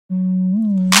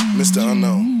Mr.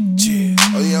 Unknown.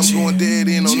 Oh yeah, I'm going dead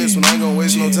in on this one. I ain't gonna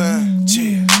waste no time.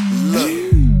 Look,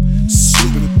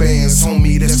 stupid bands,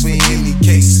 homie, that's for any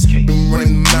case. Been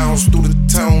running miles through the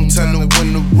town, trying to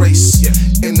win the race.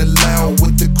 In the loud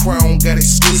with the crown, got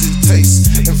exquisite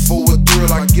taste. And for a thrill,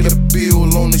 I get a bill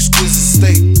on exquisite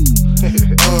state.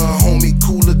 Homie,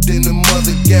 cooler than them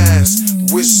other guys.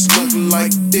 Wish look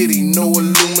like Diddy, no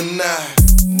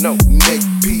Illuminati. No neck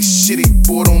piece, shitty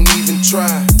boy, don't even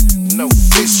try. No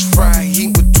fish fry,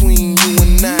 heat between you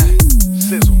and I.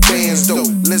 Bands though,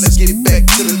 let's get back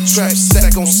to the trap.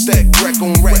 Stack on stack, rack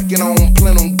on rack, and I don't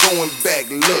plan on going back.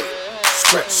 Look,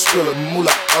 scratch, skrilla,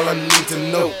 moolah, all I need to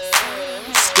know.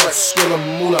 Scratch, skrilla,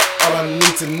 moolah, all I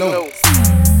need to know.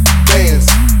 Bands,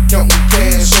 counting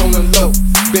cash on the low.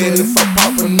 Bet if I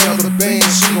pop another band,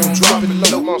 she gon' drop it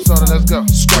low. Come on, Soda, let's go.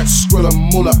 Scratch, skrilla,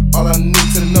 moolah, all I need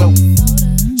to know.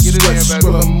 Scratch,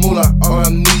 skrilla, moolah, all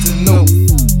I need to know.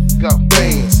 Go.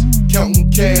 Bands,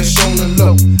 counting cash on the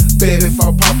low. Bet if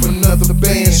I pop another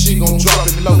band, she gon' drop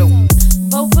it low.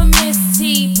 Vote for Miss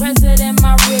T, president,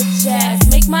 my rich ass.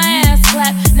 Make my ass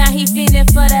clap, now he feeling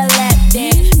for that lap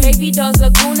dance. Baby does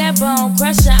a goon, that bone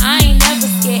crusher, I ain't never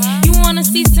scared. You wanna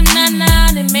see some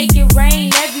nana, then make it rain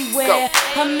everywhere.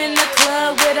 I'm in the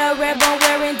club with a red bone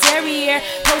wearing derriere.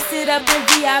 Posted up in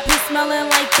VIP, smelling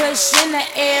like kush in the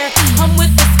air. I'm with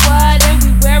the squad and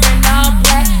we wearing all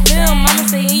black. Little mama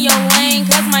stay in your lane,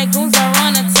 cause my goons are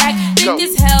on attack. Think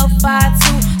it's Hellfire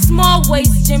too, small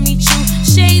waist Jimmy Choo.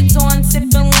 Shades on,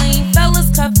 sipping lean, fellas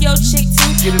cuff your chick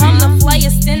too. I'm the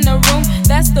flyest in the room,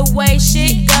 that's the way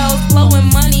shit goes.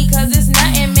 Blowing money cause it's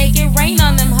nothing, make it rain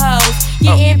on them hoes.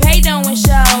 Getting paid doing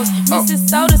shows, Mrs.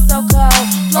 Soda so cold.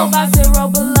 Flow by 0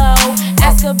 below,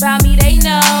 ask about me they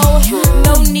know.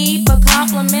 No need for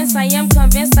compliments, I am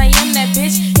convinced I am that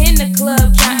bitch in the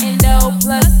club counting dough.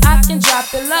 Plus I can drop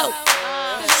it low.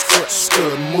 Scratch,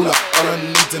 skrilla, moolah, all I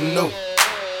need to know.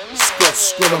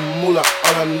 Scratch, skrilla, moolah,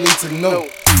 all I need to know.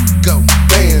 Go,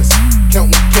 bands,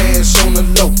 counting cash on the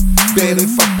low. Bet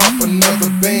if I pop another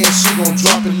band, she gon'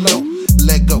 drop it low.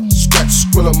 Let go, scratch,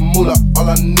 skrilla, moolah, all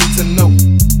I need to know.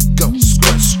 Go,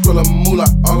 scratch, skrilla, moolah,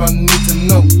 all I need to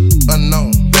know.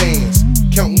 Unknown bands,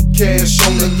 counting cash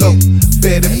on the low.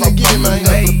 Bet if I pop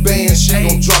another band, she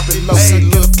gon' drop it low. Say,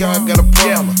 look, I got a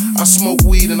problem. I smoke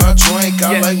weed and I drink.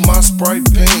 I like my Sprite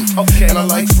pink, and I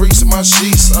like freaks in my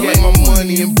sheets. I like my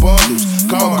money in bundles.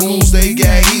 Call goons, they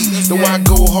got heat. Though I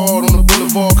go hard on the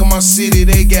boulevard, cause my city,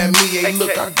 they got me. Hey,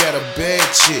 look, I got a bad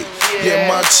chick. Yeah,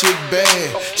 my chick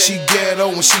bad. She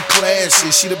ghetto and she classy.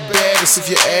 She the baddest if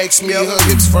you ask me. Her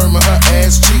hips firm and her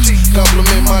ass cheeks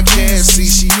compliment my Cassie.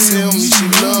 She tell me she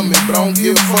love me, but I don't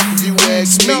give a fuck if you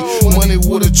ask me. Money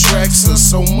what attracts her,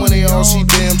 so money all she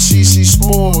damn cheap. She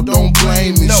spoiled, don't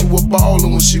blame me. She was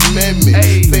ballin' when she met me.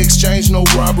 Fair exchange, no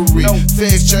robbery.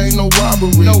 Fair exchange, no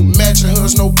robbery. Matching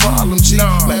her's no problem, G.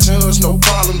 Matching her's no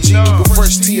problem, G. With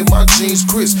fresh tea in my jeans,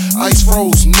 crisp. Ice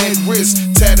froze, neck wrist,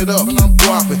 tatted up, and I'm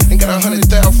guapping. Ain't got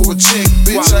 100,000 for a check,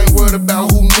 bitch. I ain't worried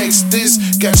about who next this.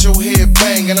 Got your head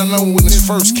banging. I know when this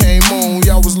first came on,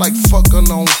 y'all was like, fuck her,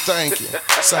 no, thank you.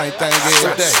 Same thing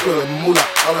every day. Skrilla, moolah,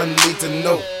 all I need to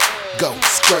know. Go,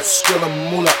 scratch, skrilla,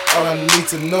 moolah, all I need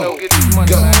to know.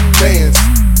 Go, bands,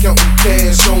 counting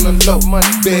cash on the low.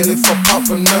 Bet if I pop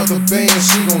another band,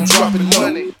 she gon' drop it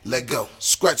low. Let go,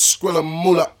 scratch, skrilla,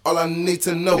 moolah, all I need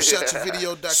to know. Scratch,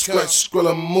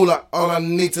 skrilla, moolah, all I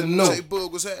need to know.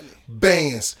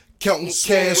 Bands, counting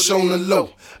cash on the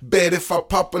low. Bet if I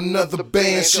pop another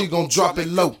band, she gon' drop it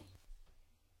low.